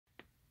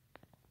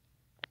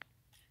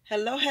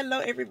Hello, hello,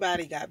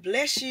 everybody. God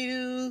bless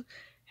you.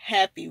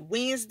 Happy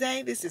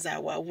Wednesday. This is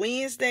our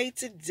Wednesday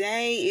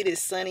today. It is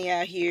sunny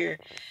out here.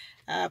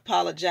 I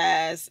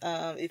apologize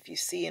if you're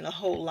seeing a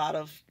whole lot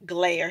of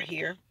glare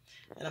here.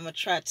 And I'm going to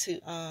try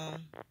to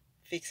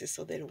fix it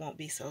so that it won't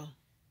be so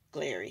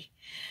glary.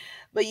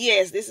 But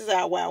yes, this is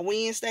our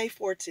Wednesday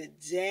for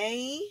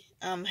today.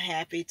 I'm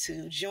happy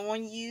to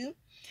join you.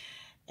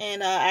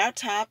 And our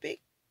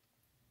topic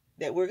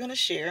that we're going to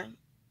share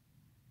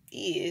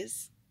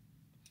is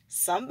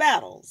some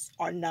battles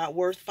are not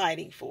worth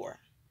fighting for.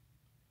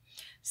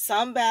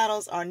 Some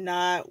battles are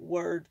not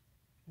worth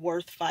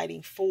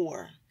fighting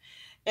for.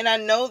 And I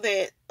know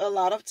that a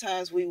lot of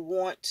times we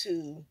want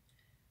to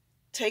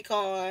take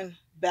on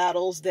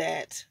battles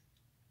that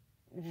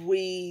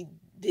we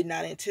did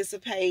not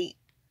anticipate.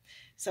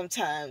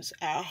 Sometimes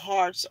our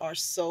hearts are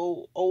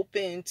so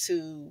open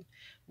to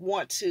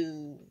want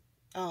to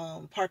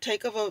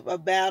partake of a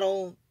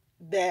battle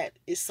that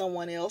is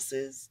someone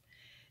else's,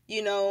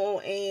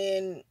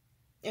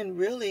 and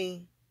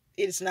really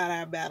it's not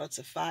our battle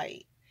to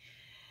fight.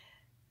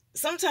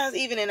 Sometimes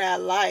even in our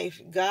life,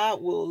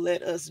 God will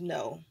let us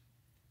know.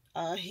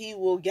 He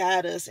will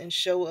guide us and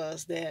show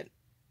us that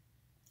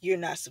you're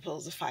not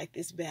supposed to fight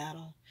this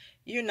battle.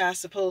 You're not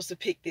supposed to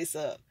pick this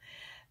up.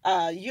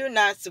 You're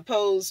not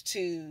supposed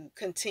to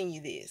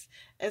continue this.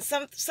 And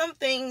some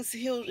things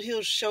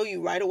he'll show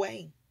you right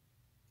away.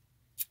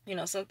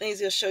 Some things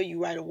he'll show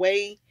you right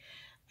away.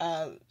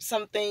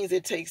 Some things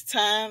it takes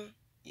time.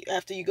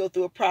 After you go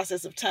through a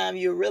process of time,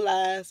 you'll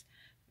realize,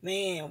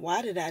 man,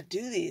 why did I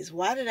do this?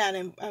 Why did I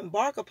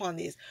embark upon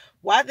this?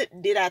 Why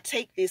did I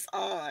take this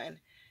on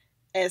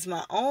as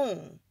my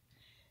own?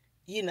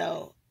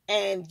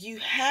 And you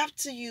have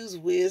to use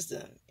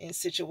wisdom in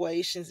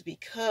situations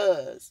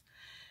because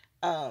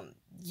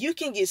you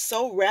can get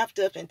so wrapped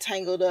up and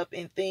tangled up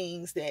in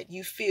things that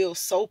you feel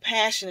so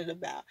passionate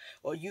about,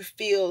 or you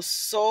feel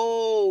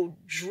so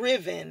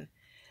driven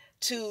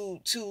to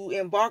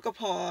embark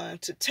upon,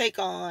 to take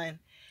on,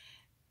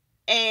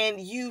 and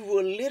you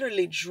will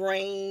literally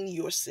drain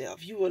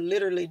yourself. You will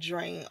literally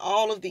drain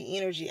all of the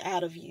energy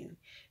out of you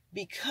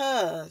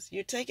because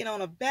you're taking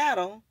on a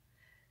battle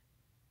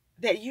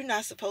that you're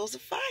not supposed to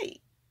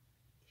fight.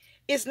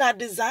 It's not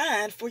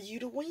designed for you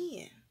to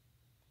win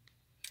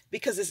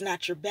because it's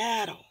not your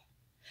battle.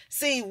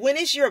 See, when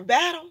it's your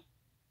battle,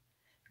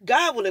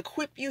 God will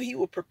equip you. He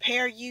will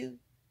prepare you.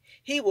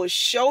 He will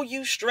show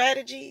you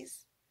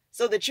strategies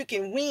so that you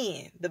can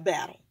win the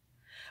battle.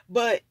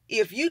 But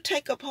if you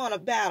take upon a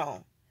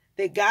battle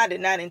that God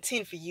did not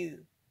intend for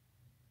you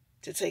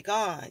to take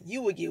on,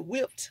 you will get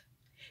whipped.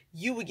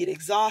 You will get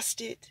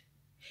exhausted.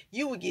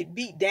 You will get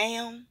beat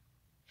down.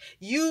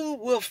 You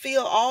will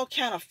feel all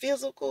kind of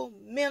physical,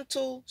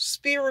 mental,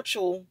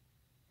 spiritual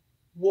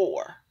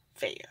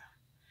warfare.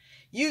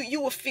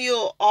 You will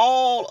feel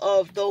all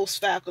of those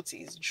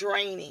faculties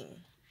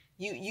draining.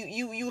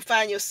 You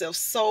find yourself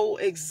so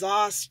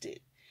exhausted.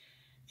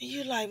 And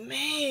you're like,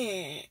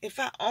 man, if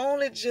I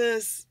only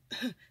just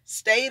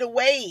stayed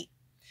away.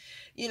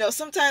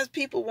 Sometimes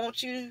people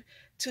want you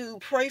to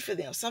pray for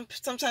them.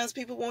 Sometimes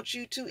people want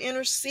you to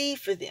intercede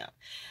for them.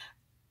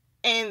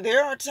 And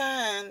there are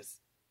times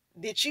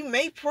that you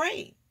may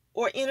pray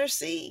or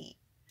intercede.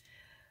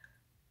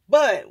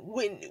 But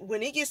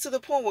when it gets to the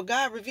point where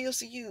God reveals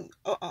to you,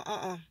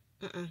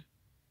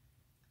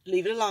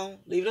 leave it alone.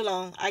 Leave it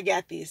alone. I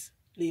got this.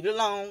 Leave it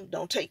alone.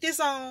 Don't take this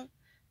on.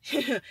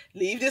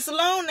 Leave this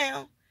alone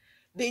now.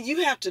 Then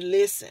you have to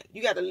listen.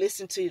 You got to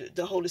listen to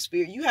the Holy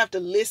Spirit. You have to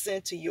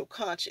listen to your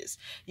conscience.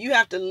 You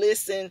have to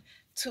listen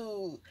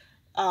to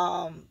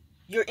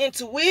your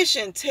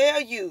intuition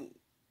tell you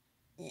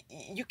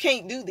you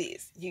can't do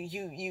this.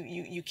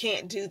 You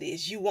can't do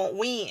this. You won't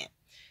win.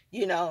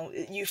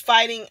 You're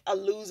fighting a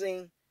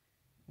losing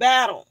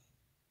battle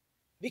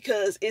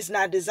because it's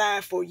not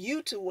designed for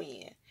you to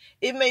win.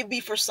 It may be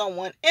for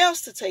someone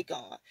else to take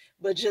on,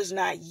 but just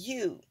not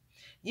you.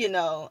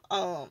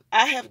 I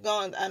have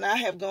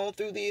gone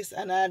through this,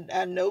 and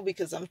I know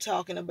because I'm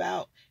talking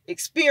about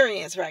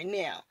experience right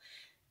now.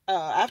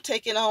 I've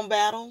taken on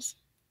battles,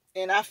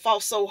 and I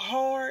fought so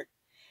hard,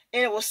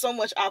 and it was so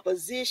much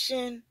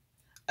opposition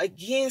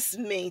against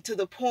me to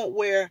the point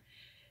where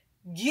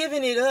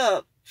giving it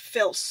up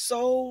felt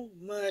so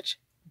much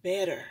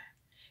better.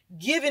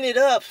 Giving it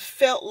up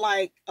felt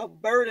like a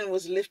burden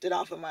was lifted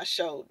off of my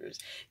shoulders.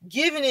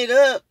 Giving it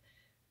up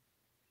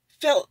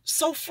felt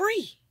so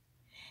free.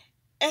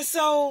 And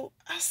so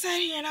I sat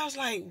here and I was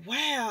like,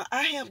 wow,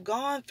 I have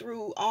gone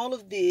through all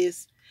of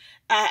this.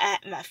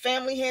 My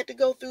family had to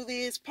go through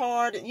this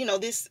part, I'm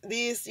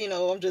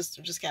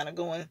just kind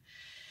of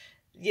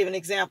give an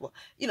example.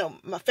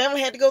 My family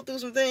had to go through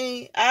some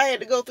things. I had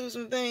to go through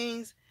some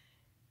things.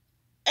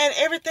 And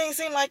everything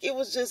seemed like it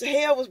was just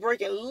hell was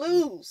breaking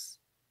loose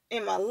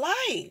in my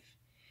life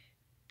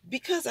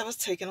because I was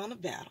taking on a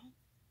battle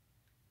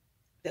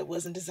that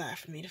wasn't designed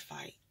for me to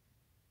fight.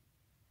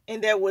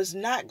 And there was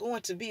not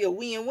going to be a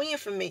win-win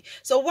for me.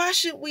 So why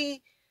should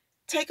we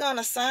take on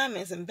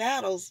assignments and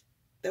battles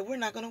that we're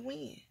not going to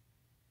win?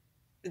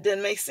 It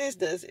doesn't make sense,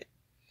 does it?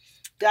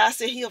 God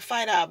said he'll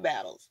fight our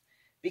battles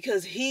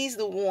because he's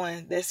the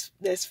one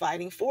that's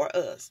fighting for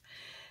us.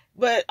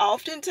 But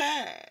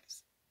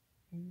oftentimes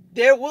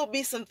there will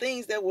be some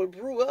things that will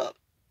brew up.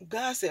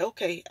 God said,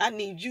 okay, I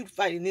need you to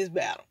fight in this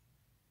battle.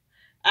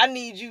 I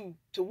need you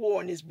to war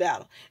in this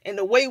battle. And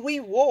the way we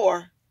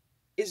war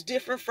is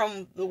different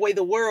from the way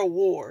the world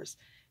wars.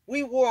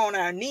 We war on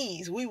our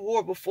knees. We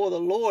war before the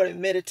Lord in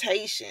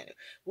meditation.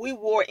 We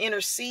war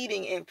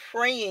interceding and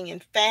praying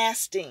and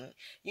fasting.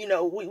 You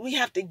know, we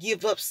have to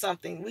give up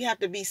something. We have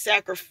to be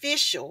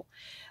sacrificial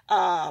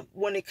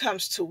when it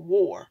comes to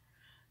war,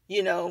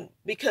 you know,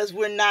 because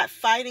we're not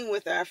fighting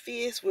with our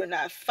fists. We're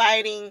not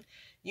fighting,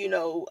 you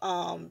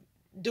know,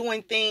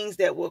 doing things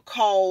that will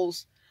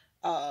cause,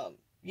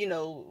 you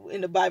know,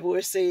 in the Bible where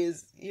it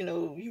says, you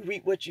know, you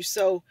reap what you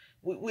sow.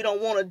 We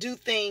don't want to do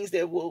things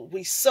that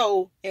we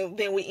sow and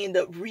then we end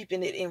up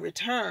reaping it in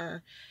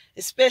return,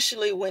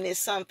 especially when it's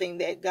something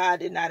that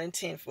God did not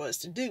intend for us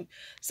to do.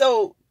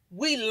 So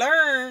we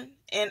learn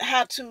and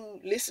how to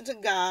listen to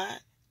God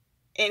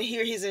and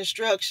hear his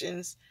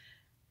instructions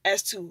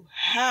as to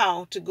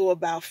how to go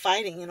about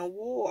fighting in a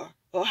war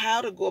or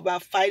how to go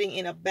about fighting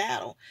in a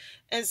battle.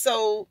 And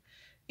so,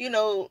 you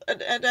know,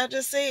 and I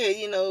just said,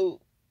 you know,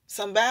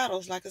 some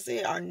battles, like I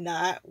said, are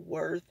not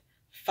worth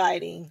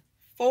fighting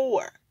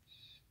for,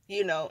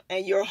 you know,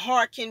 and your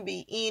heart can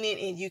be in it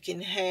and you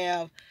can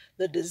have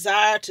the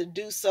desire to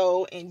do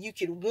so and you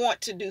can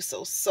want to do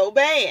so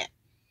bad,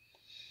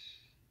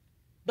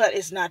 but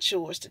it's not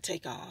yours to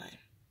take on.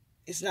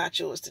 It's not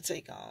yours to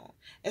take on.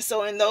 And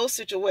so in those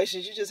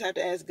situations, you just have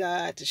to ask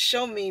God to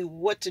show me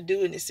what to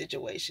do in this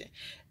situation.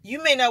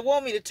 You may not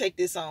want me to take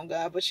this on,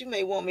 God, but you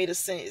may want me to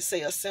say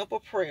a simple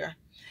prayer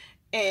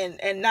and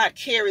not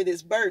carry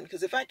this burden.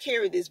 Because if I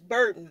carry this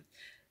burden,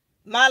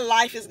 my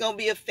life is going to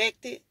be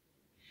affected.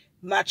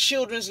 My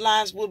children's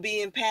lives will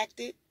be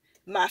impacted.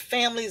 My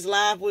family's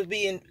life will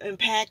be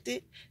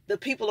impacted. The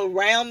people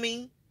around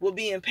me will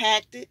be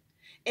impacted.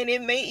 And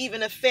it may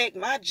even affect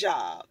my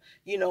job,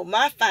 you know,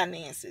 my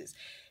finances.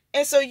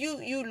 And so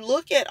you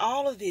look at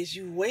all of this,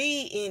 you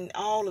weigh in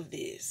all of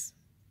this.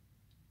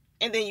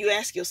 And then you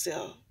ask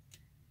yourself,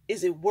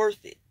 is it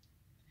worth it?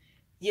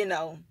 You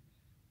know,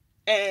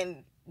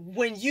 and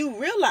when you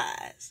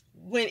realize,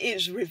 when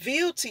it's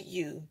revealed to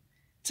you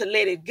to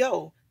let it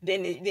go,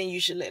 then you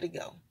should let it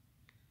go.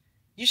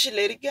 You should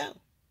let it go.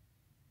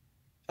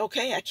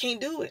 Okay, I can't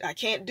do it. I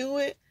can't do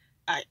it.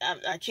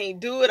 I can't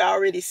do it. I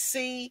already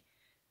see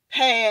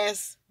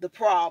past the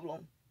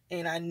problem.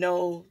 And I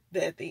know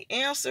that the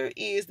answer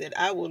is that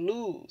I will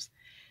lose.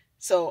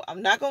 So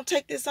I'm not going to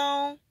take this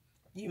on.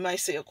 You might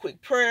say a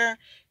quick prayer.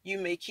 You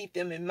may keep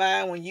them in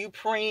mind when you're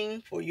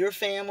praying for your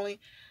family.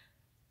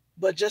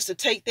 But just to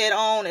take that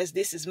on as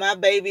this is my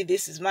baby,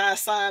 this is my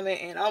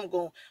assignment, and I'm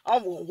going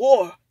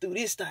war through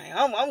this thing.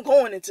 I'm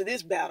going into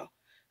this battle.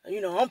 You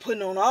know, I'm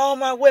putting on all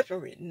my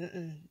weaponry.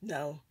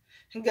 No.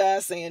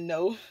 God's saying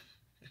no.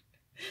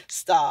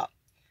 Stop.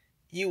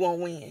 You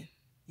won't win.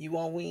 You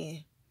won't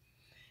win.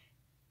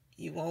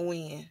 You won't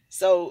win.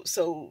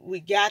 So we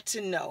got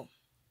to know.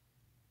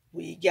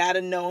 We got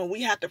to know, and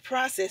we have to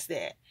process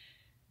that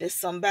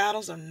some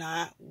battles are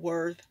not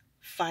worth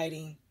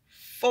fighting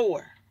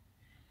for,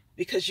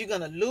 because you're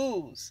going to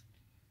lose.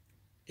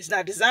 It's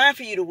not designed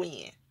for you to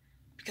win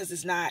because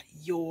it's not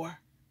your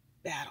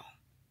battle.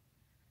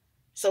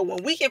 So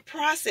when we can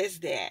process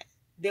that,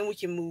 then we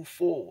can move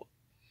forward.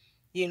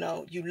 You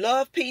know, you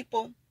love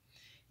people.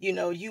 You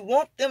know, you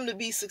want them to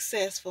be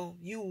successful.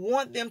 You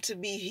want them to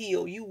be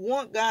healed. You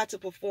want God to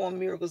perform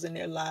miracles in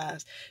their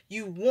lives.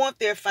 You want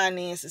their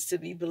finances to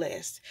be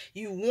blessed.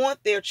 You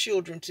want their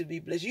children to be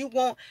blessed. You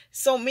want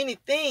so many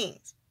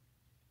things.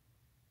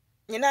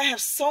 And I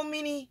have so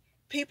many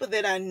people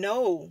that I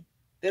know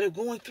that are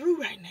going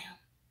through right now.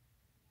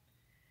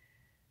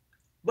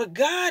 But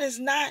God has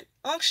not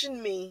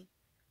unctioned me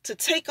to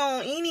take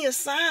on any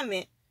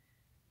assignment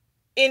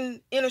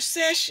in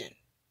intercession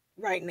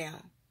right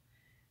now,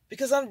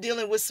 because I'm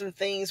dealing with some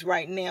things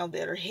right now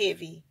that are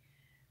heavy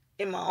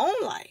in my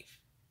own life.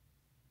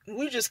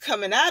 We're just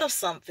coming out of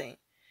something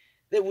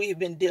that we have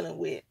been dealing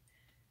with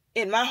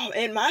in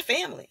my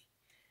family.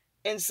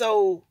 And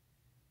so,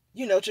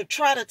 you know, to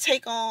try to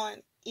take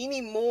on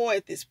any more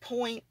at this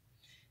point,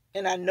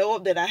 and I know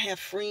that I have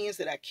friends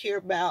that I care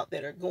about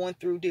that are going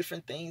through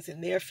different things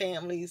in their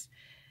families.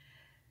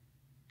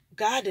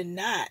 God did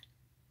not.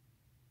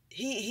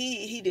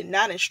 He did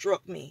not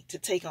instruct me to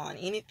take on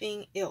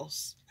anything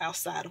else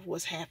outside of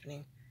what's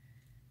happening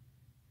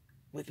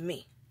with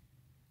me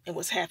and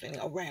what's happening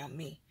around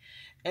me.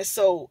 And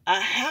so I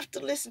have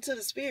to listen to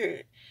the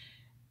Spirit.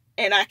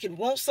 And I could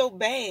want so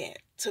bad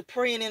to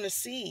pray and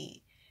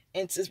intercede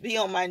and to be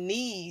on my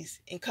knees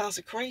in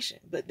consecration.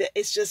 But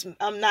it's just,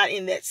 I'm not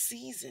in that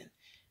season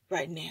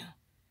right now.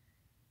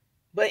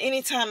 But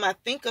anytime I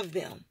think of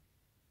them,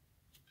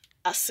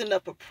 I send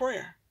up a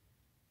prayer.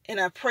 And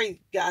I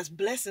pray God's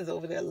blessings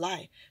over their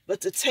life.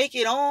 But to take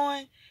it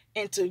on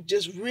and to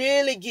just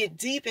really get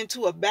deep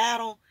into a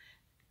battle,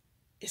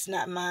 it's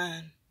not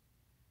mine.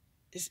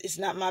 It's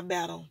not my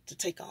battle to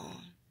take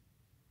on.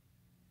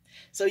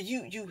 So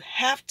you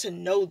have to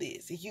know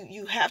this.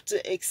 You have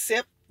to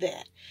accept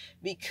that,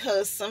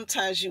 because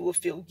sometimes you will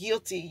feel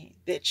guilty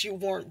that you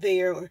weren't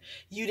there, or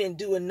you didn't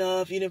do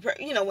enough. You didn't pray.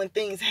 When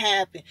things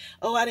happen,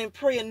 oh, I didn't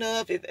pray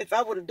enough. If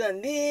I would have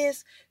done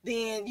this,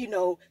 then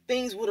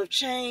things would have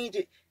changed.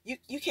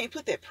 You can't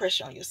put that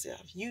pressure on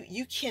yourself.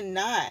 You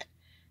cannot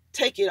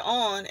take it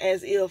on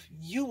as if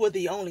you were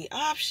the only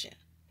option.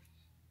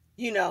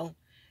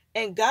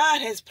 And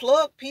God has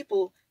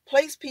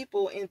placed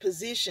people in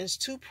positions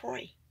to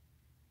pray.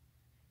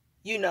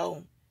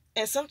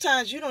 And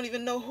sometimes you don't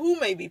even know who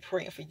may be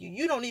praying for you.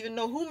 You don't even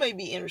know who may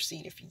be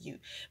interceding for you.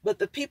 But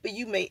the people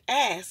you may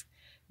ask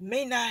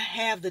may not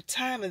have the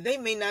time, and they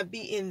may not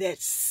be in that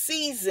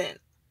season,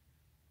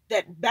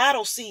 that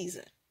battle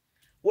season,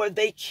 where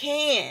they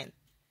can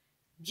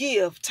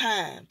give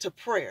time to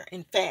prayer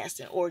and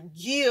fasting, or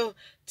give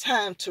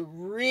time to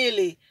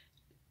really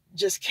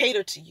just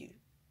cater to you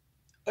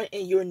or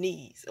in your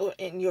needs, or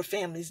in your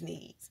family's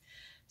needs.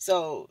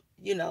 So,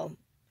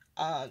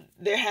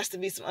 there has to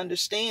be some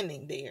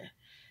understanding there.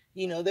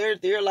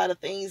 There are a lot of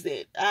things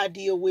that I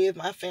deal with,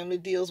 my family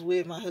deals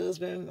with, my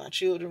husband, my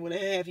children, what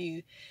have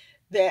you,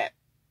 that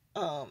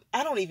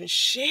I don't even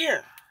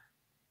share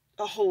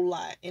a whole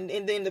lot. And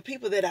then the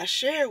people that I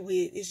share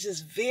with is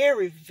just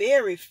very,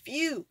 very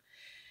few.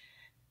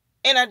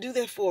 And I do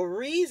that for a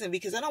reason,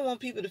 because I don't want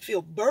people to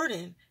feel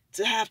burdened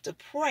to have to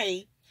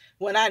pray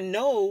when I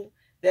know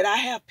that I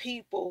have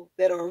people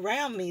that are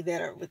around me,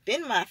 that are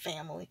within my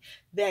family,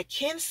 that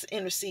can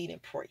intercede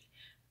and pray.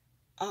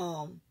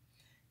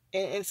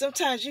 And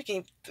sometimes you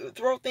can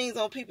throw things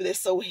on people that's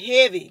so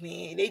heavy,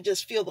 man. They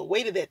just feel the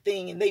weight of that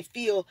thing, and they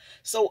feel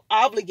so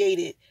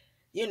obligated,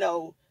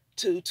 to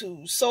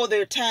sow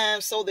their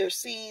time, sow their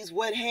seeds,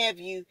 what have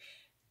you.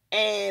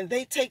 And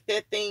they take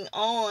that thing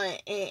on,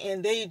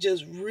 and they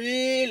just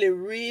really,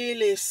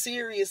 really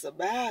serious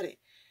about it.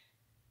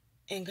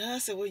 And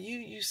God said, well,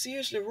 you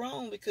seriously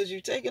wrong, because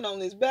you're taking on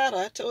this battle.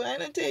 I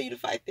didn't tell you to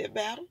fight that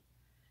battle.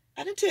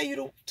 I didn't tell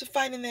you to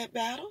fight in that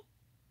battle.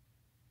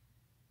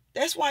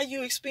 That's why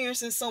you're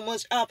experiencing so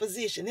much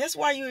opposition. That's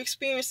why you're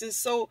experiencing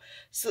so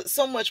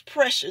much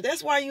pressure.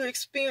 That's why you're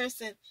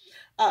experiencing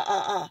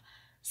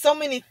so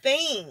many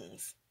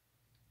things.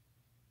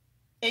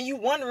 And you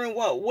wondering,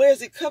 where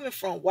is it coming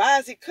from? Why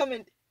is it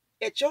coming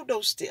at your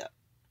doorstep?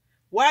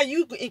 Why are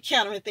you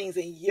encountering things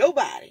in your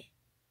body?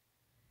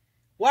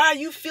 Why are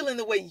you feeling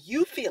the way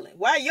you feeling?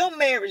 Why your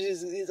marriage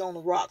is on the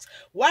rocks?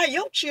 Why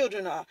your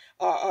children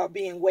are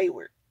being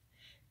wayward?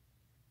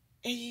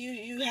 And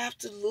you have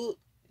to look.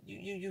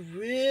 You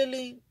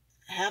really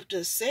have to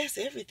assess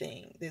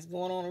everything that's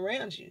going on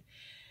around you.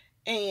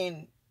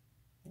 And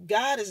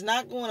God is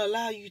not going to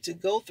allow you to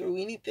go through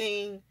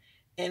anything,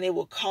 and it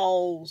will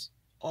cause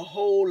a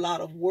whole lot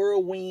of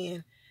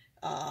whirlwind,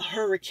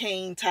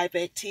 hurricane type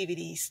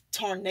activities,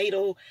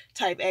 tornado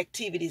type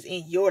activities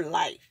in your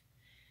life.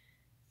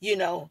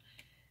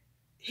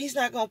 He's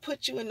not going to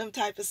put you in them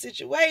type of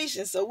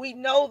situations. So we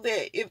know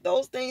that if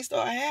those things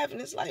start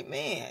happening, it's like,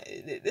 man,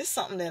 this is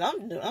something that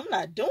I'm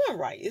not doing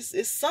right.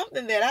 It's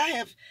something that I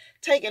have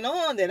taken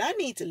on that I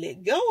need to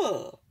let go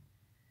of,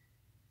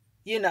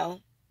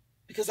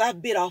 because I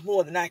bit off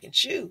more than I can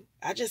chew.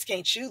 I just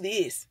can't chew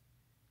this.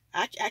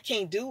 I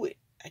can't do it.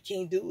 I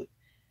can't do it.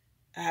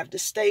 I have to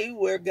stay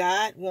where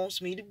God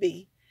wants me to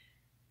be.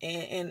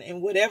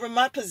 And whatever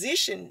my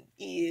position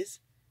is,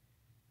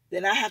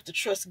 then I have to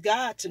trust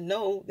God to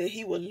know that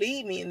He will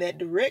lead me in that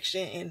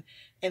direction.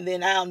 And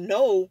then I'll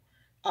know,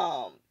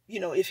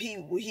 if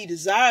He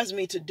desires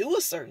me to do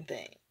a certain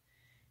thing.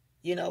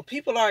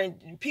 People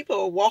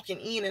are walking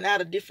in and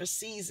out of different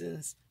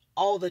seasons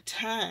all the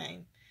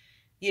time,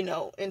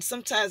 and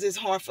sometimes it's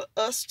hard for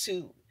us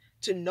to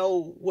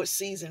know what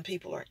season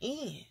people are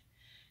in.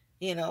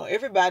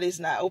 Everybody's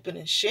not open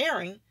and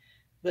sharing,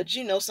 but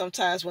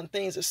sometimes when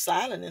things are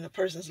silent in a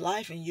person's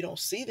life and you don't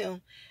see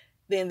them,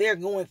 then they're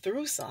going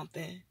through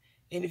something.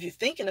 And if you're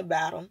thinking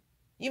about them,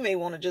 you may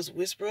want to just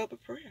whisper up a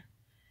prayer,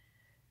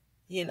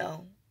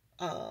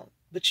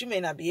 but you may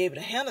not be able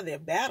to handle their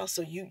battle.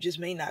 So you just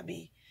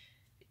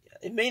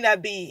it may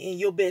not be in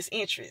your best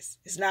interest.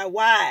 It's not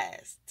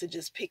wise to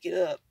just pick it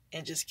up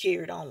and just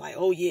carry it on like,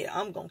 oh yeah,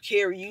 I'm going to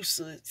carry you,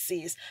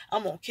 sis.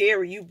 I'm going to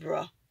carry you,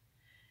 bro.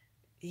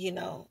 We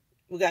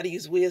got to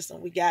use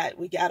wisdom. We got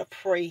to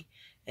pray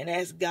and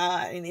ask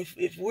God. And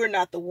if we're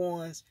not the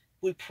ones,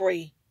 we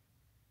pray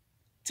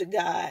to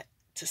God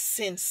to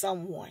send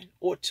someone,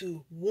 or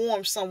to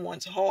warm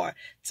someone's heart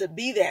to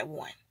be that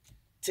one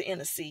to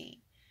intercede,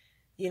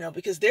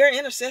 because there are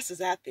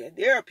intercessors out there.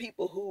 There are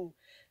people who,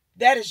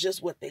 that is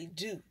just what they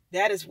do.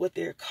 That is what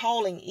their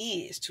calling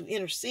is, to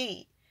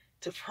intercede,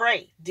 to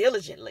pray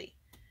diligently,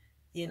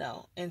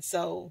 and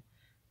so,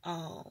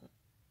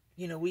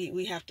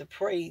 we have to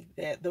pray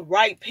that the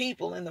right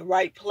people in the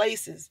right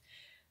places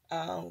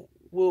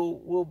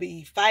will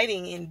be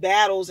fighting in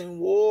battles and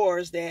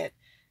wars that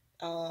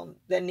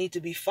need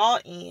to be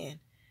fought in,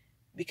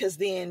 because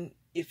then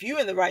if you're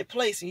in the right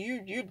place and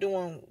you're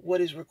doing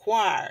what is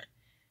required,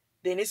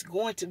 then it's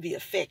going to be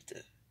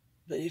effective.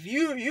 But if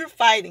you're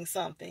fighting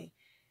something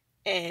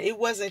and it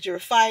wasn't your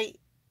fight,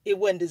 it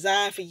wasn't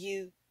designed for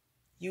you,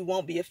 you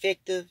won't be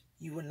effective,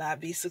 you will not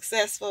be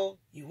successful,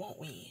 you won't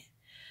win.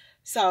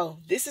 So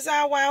this is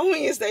our Wild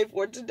Wednesday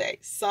for today.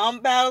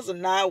 Some battles are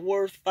not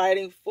worth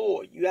fighting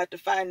for. You have to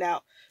find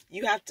out,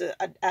 you have to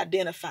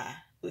identify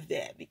with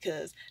that,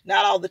 because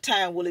not all the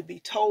time will it be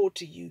told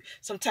to you.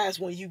 Sometimes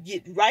when you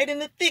get right in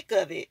the thick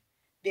of it,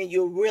 then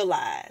you'll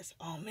realize,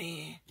 oh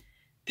man,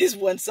 this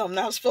wasn't something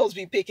I was supposed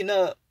to be picking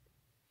up.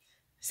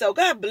 So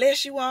God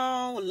bless you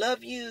all.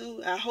 Love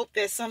you. I hope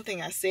that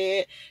something I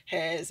said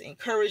has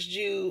encouraged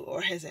you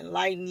or has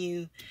enlightened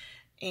you.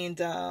 And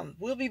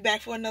we'll be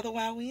back for another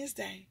Wild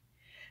Wednesday.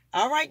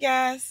 All right,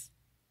 guys.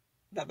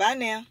 Bye-bye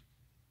now.